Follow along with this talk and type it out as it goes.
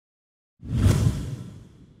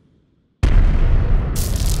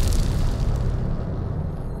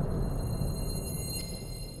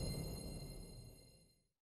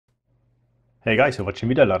Hey guys, you're watching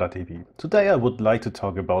WiederladerTv. Today I would like to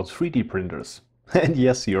talk about 3D printers. And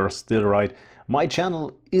yes, you're still right. My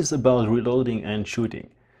channel is about reloading and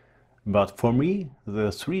shooting. But for me, the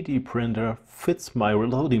 3D printer fits my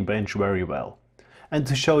reloading bench very well. And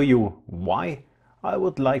to show you why, I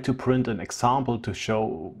would like to print an example to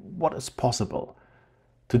show what is possible.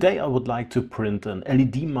 Today I would like to print an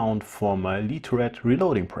LED mount for my lead red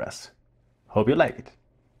reloading press. Hope you like it.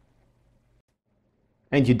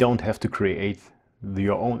 And you don't have to create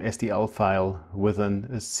your own STL file within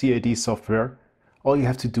a CAD software. All you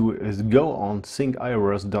have to do is go on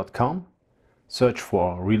thinkirs.com, search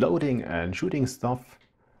for reloading and shooting stuff,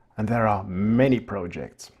 and there are many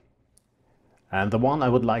projects. And the one I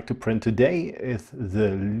would like to print today is the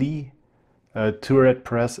Lee turret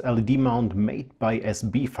press LED mount made by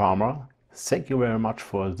SB Farmer. Thank you very much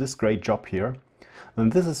for this great job here.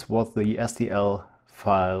 And this is what the STL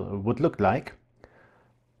file would look like.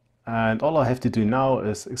 And all I have to do now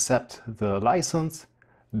is accept the license,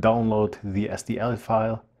 download the STL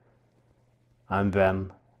file, and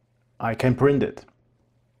then I can print it.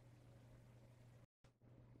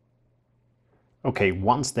 Okay,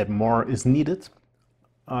 one step more is needed.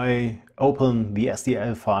 I open the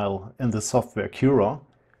STL file in the software Cura,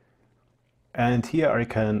 and here I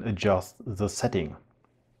can adjust the setting.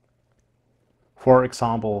 For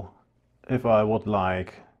example, if I would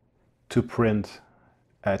like to print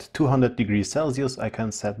at 200 degrees Celsius, I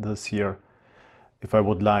can set this here. If I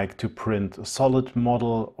would like to print a solid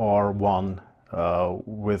model or one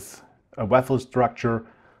with a waffle structure,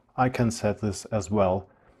 I can set this as well.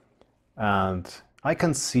 And I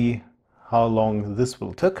can see how long this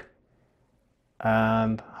will take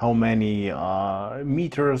and how many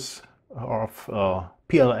meters of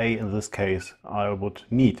PLA in this case I would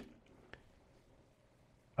need.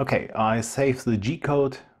 Okay, I save the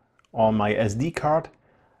G-code on my SD card,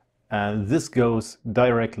 and this goes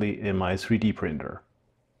directly in my 3D printer.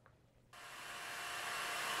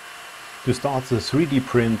 To start the 3D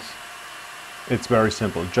print, it's very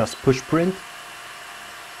simple. Just push print,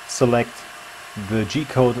 select the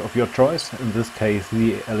G-code of your choice, in this case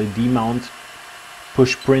the LED mount,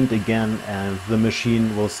 push print again, and the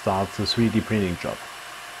machine will start the 3D printing job.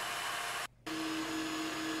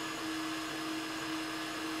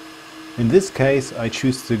 In this case I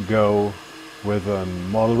choose to go with a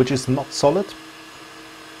model which is not solid.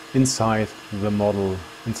 Inside the model,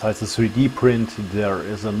 inside the 3D print, there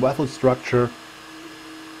is a waffle structure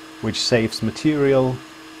which saves material,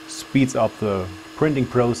 speeds up the printing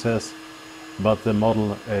process, but the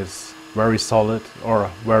model is very solid or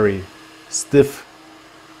very stiff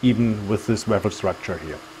even with this waffle structure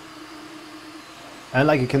here. And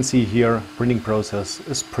like you can see here, printing process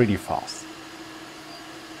is pretty fast.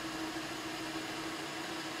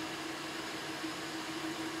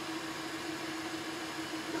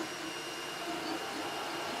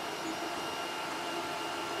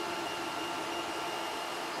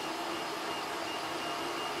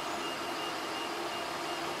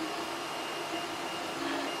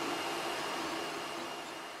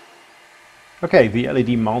 Okay, the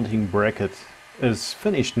LED mounting bracket is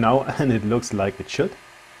finished now and it looks like it should.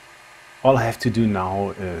 All I have to do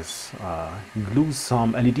now is glue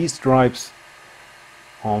some LED stripes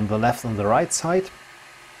on the left and the right side.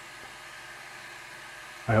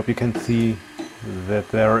 I hope you can see that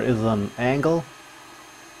there is an angle.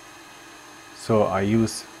 So I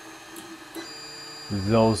use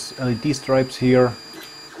those LED stripes here,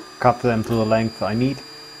 cut them to the length I need,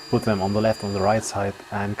 put them on the left and the right side,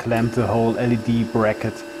 and clamp the whole LED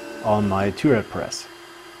bracket on my turret press.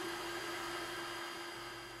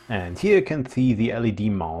 And here you can see the LED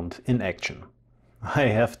mount in action. I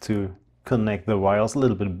have to connect the wires a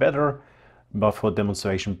little bit better, but for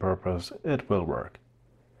demonstration purpose it will work.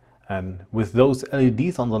 And with those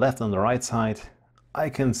LEDs on the left and the right side, I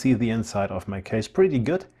can see the inside of my case pretty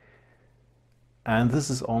good. And this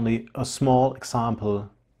is only a small example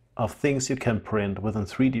of things you can print with a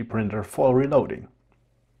 3D printer for reloading.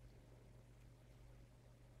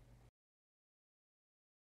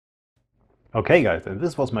 Okay guys, and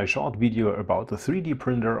this was my short video about the 3D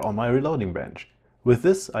printer on my reloading bench. With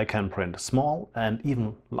this I can print small and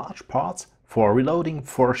even large parts for reloading,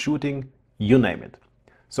 for shooting, you name it.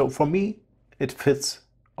 So for me it fits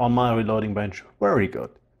on my reloading bench very good.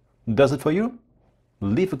 Does it for you?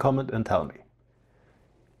 Leave a comment and tell me.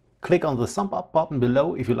 Click on the thumb up button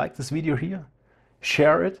below if you like this video here,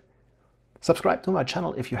 share it, subscribe to my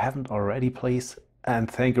channel if you haven't already please,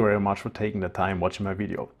 and thank you very much for taking the time watching my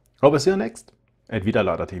video. Hope I see you next at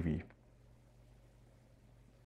WiederladerTv.